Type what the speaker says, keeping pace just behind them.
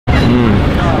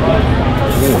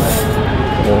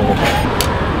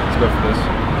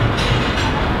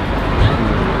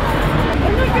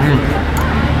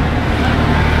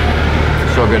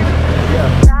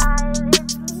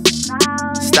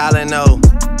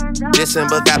missing,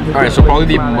 but got. Alright, so probably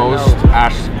the most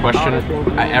asked question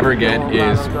I ever get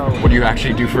is, what do you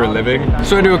actually do for a living?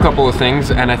 So I do a couple of things,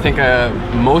 and I think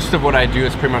most of what I do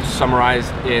is pretty much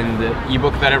summarized in the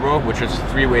ebook that I wrote, which is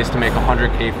 3 ways to make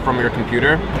 100K from your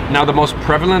computer. Now, the most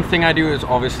prevalent thing I do is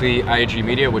obviously IG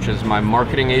Media, which is my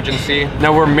marketing agency.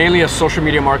 Now, we're mainly a social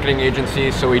media marketing agency,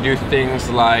 so we do things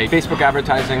like Facebook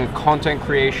advertising, content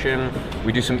creation,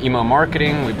 we do some email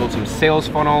marketing, we build some sales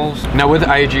funnels. Now with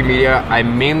IG Media, I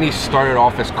mainly started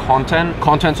off as content.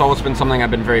 Content's always been something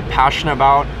I've been very passionate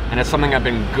about, and it's something I've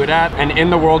been good at. And in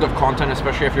the world of content,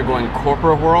 especially if you're going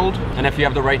corporate world, and if you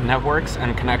have the right networks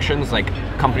and connections, like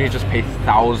companies just pay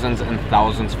thousands and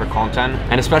thousands for content.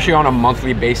 And especially on a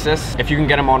monthly basis, if you can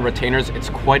get them on retainers, it's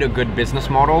quite a good business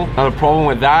model. Now the problem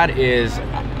with that is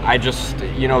I just,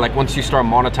 you know, like once you start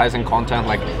monetizing content,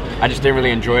 like I just didn't really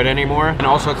enjoy it anymore. And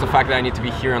also it's the fact that I need to be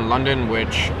here in London,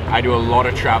 which I do a lot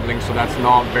of traveling, so that's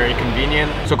not very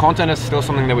convenient. So content is still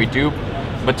something that we do,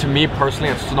 but to me personally,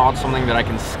 it's not something that I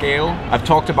can scale. I've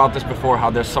talked about this before,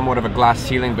 how there's somewhat of a glass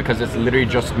ceiling because it's literally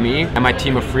just me and my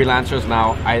team of freelancers.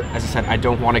 Now, as I said, I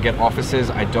don't want to get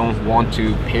offices. I don't want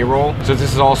to payroll. So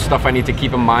this is all stuff I need to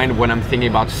keep in mind when I'm thinking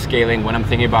about scaling, when I'm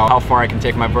thinking about how far I can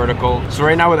take my vertical. So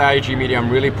right now with IG Media,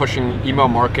 I'm really pushing email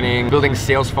marketing, building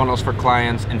sales funnels for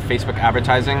clients, and Facebook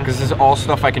advertising, because this is all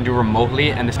stuff I can do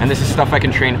remotely, and this is stuff I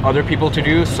can train other people to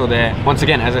do, so that, once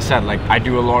again, as I said, like I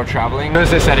do a lot of traveling.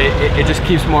 As I said, it just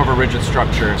keeps more of a rigid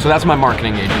structure. So that's my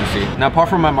marketing agency. Now, apart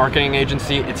from my marketing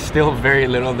agency, it's still very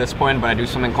little at this point, but I do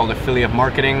something called affiliate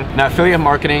marketing. Now, affiliate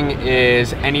marketing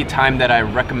is any time that I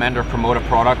recommend or promote a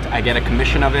product, I get a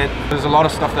commission of it. There's a lot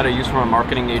of stuff that I use from a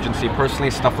marketing agency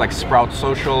personally, stuff like Sprout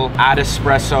Social, Ad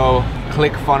Espresso,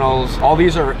 ClickFunnels. All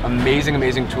these are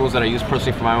amazing tools that I use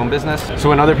personally for my own business. So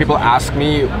when other people ask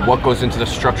me what goes into the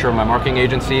structure of my marketing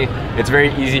agency, it's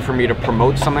very easy for me to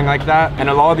promote something like that. And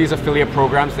a lot of these affiliate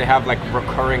programs, they have like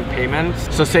recurring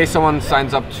payments. So say someone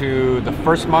signs up to the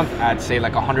first month at say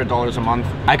like $100 a month,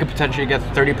 I could potentially get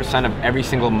 30% of every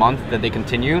single month that they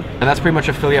continue. And that's pretty much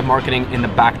affiliate marketing in the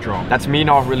backdrop. That's me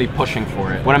not really pushing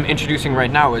for it. What I'm introducing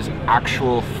right now is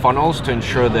actual funnels to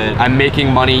ensure that I'm making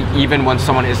money even when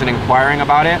someone isn't inquiring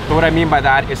about it. So what I mean by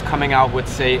that is coming out with,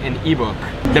 say, an ebook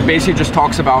that basically just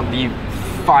talks about the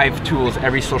 5 tools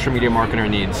every social media marketer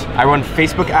needs. I run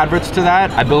Facebook adverts to that.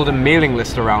 I build a mailing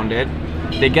list around it.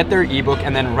 They get their ebook,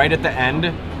 and then right at the end,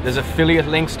 there's affiliate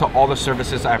links to all the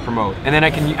services I promote. And then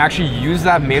I can actually use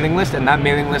that mailing list, and that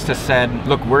mailing list has said,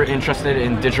 look, we're interested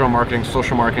in digital marketing,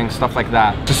 social marketing, stuff like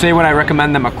that. So say when I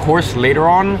recommend them a course later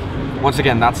on, once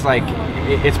again, that's like,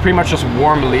 it's pretty much just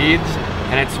warm leads,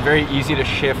 and it's very easy to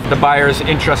shift the buyer's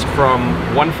interest from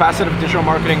one facet of digital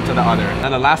marketing to the other.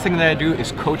 And the last thing that I do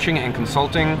is coaching and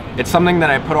consulting. It's something that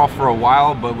I put off for a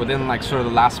while, but within like sort of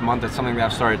the last month, it's something that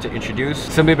I've started to introduce,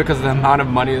 simply because of the amount of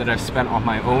money that I've spent on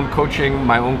my own coaching,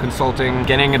 my own consulting,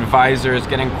 getting advisors,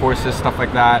 getting courses, stuff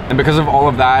like that. And because of all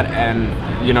of that,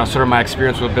 and you know, sort of my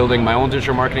experience with building my own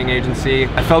digital marketing agency,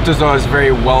 I felt as though I was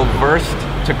very well versed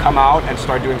to come out and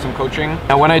start doing some coaching.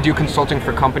 Now, when I do consulting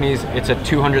for companies, it's at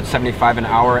 $275 an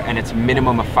hour, and it's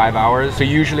minimum of 5 hours. So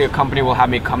usually a company will have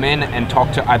me come in and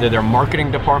talk to either their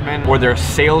marketing department or their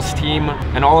sales team,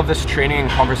 and all of this training and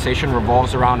conversation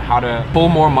revolves around how to pull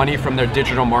more money from their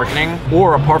digital marketing.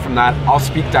 Or apart from that, I'll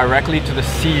speak directly to the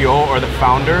CEO or the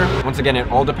founder. Once again, it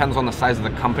all depends on the size of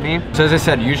the company. So as I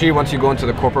said, usually once you go into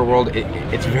the corporate world,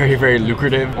 it's very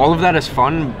lucrative. All of that is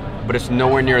fun, but it's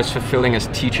nowhere near as fulfilling as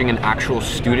teaching an actual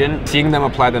student, seeing them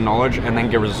apply the knowledge and then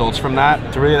get results from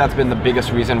that. So really that's been the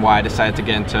biggest reason why I decided to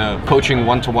get into coaching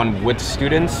one-to-one with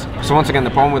students. So once again, the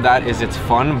problem with that is it's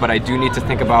fun, but I do need to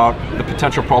think about the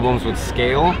potential problems with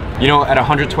scale. You know, at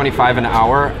 125 an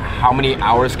hour, how many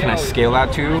hours can I scale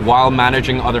that to while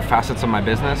managing other facets of my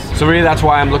business? So really that's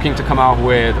why I'm looking to come out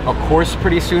with a course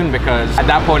pretty soon, because at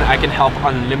that point I can help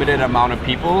unlimited amount of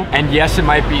people. And yes, it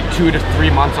might be 2 to 3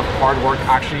 months of hard work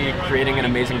actually creating an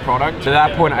amazing product. To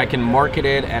that point, I can market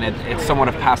it, and it's somewhat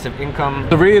of passive income.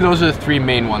 So really, those are the 3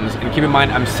 main ones. And keep in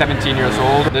mind, I'm 17 years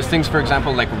old. There's things, for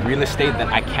example, like real estate that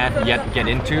I can't yet get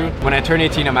into. When I turn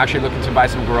 18, I'm actually looking to buy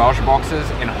some garage boxes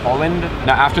in Holland.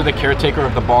 Now, after the caretaker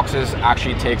of the boxes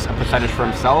actually takes a percentage for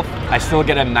himself, I still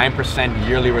get a 9%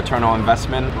 yearly return on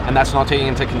investment, and that's not taking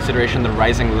into consideration the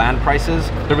rising land prices.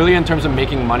 So really, in terms of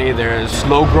making money, there's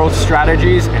slow growth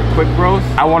strategies and quick growth.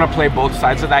 I want to play both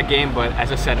sides of that game, but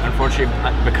as I said, unfortunately,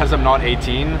 because I'm not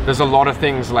 18, there's a lot of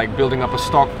things like building up a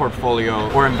stock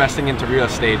portfolio or investing into real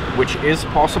estate, which is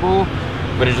possible,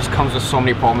 but it just comes with so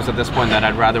many problems at this point that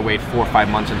I'd rather wait 4 or 5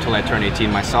 months until I turn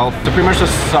 18 myself. To pretty much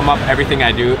just sum up everything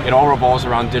I do, it all revolves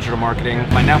around digital marketing.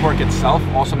 My network itself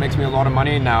also makes me a lot of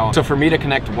money now. So for me to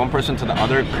connect one person to the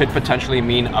other could potentially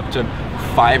mean up to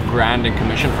 5 grand in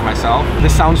commission for myself.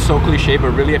 This sounds so cliche, but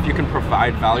really if you can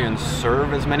provide value and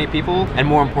serve as many people, and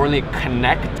more importantly,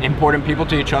 connect important people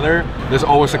to each other, there's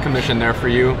always a commission there for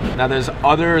you. Now there's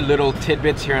other little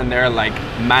tidbits here and there like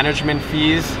management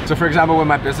fees. So for example, with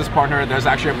my business partner, there's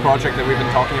actually a project that we've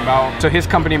been talking about. So his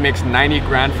company makes 90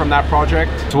 grand from that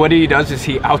project. So what he does is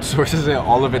he outsources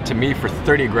all of it to me for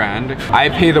 30 grand. I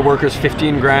pay the workers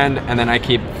 15 grand and then I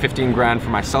keep 15 grand for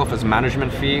myself as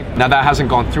management fee. Now that hasn't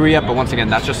gone through yet, but once again,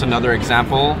 that's just another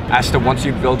example as to once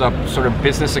you build up sort of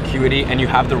business acuity and you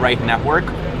have the right network,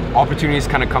 opportunities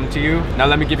kind of come to you. Now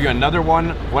let me give you another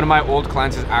one. One of my old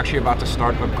clients is actually about to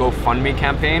start a GoFundMe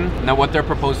campaign. Now what they're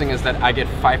proposing is that I get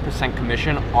 5%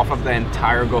 commission off of the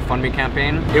entire GoFundMe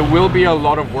campaign. It will be a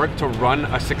lot of work to run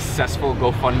a successful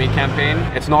GoFundMe campaign.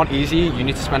 It's not easy. You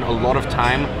need to spend a lot of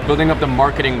time building up the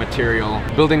marketing material,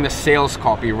 building the sales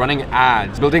copy, running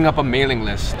ads, building up a mailing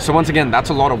list. So once again, that's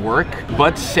a lot of work.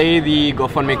 But say the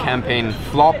GoFundMe campaign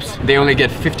flops, they only get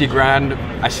 50 grand.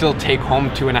 I still take home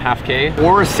 2.5K.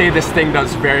 Or say this thing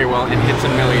does very well and hits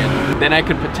 1 million, then I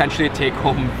could potentially take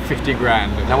home 50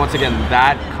 grand. Now once again,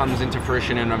 that comes into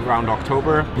fruition in around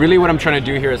October. Really what I'm trying to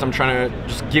do here is I'm trying to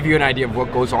just give you an idea of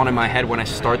what goes on in my head when I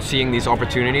start seeing these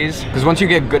opportunities. Because once you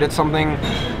get good at something,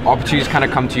 opportunities kind of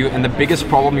come to you, and the biggest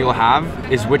problem you'll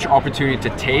have is which opportunity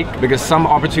to take, because some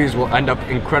opportunities will end up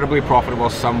incredibly profitable,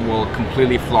 some will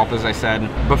completely flop, as I said.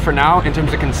 But for now, in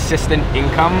terms of consistent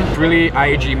income, it's really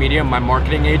IAG Media, my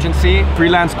marketing agency,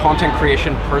 freelance content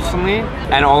creation personally,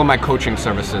 and all of my coaching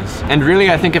services. And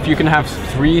really, I think if you can have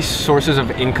 3 sources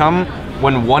of income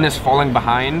when one is falling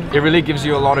behind, it really gives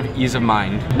you a lot of ease of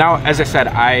mind. Now, as I said,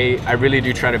 I really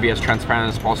do try to be as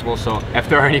transparent as possible. So if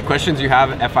there are any questions you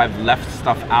have, if I've left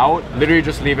stuff out, literally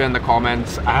just leave it in the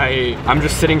comments. I'm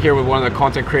just sitting here with one of the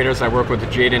content creators I work with,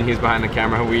 Jaden. He's behind the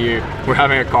camera. We're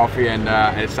having a coffee, and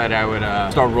I decided I would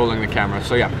start rolling the camera.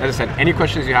 So yeah, as I said, any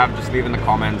questions you have, just leave in the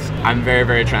comments. I'm very,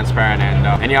 very transparent,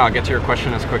 and yeah, I'll get to your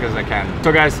question as quick as I can.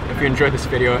 So guys, if you enjoyed this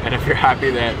video, and if you're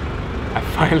happy that I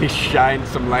finally shined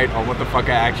some light on what the fuck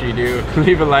I actually do,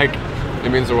 leave a like. It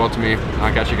means the world to me.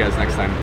 I'll catch you guys next time.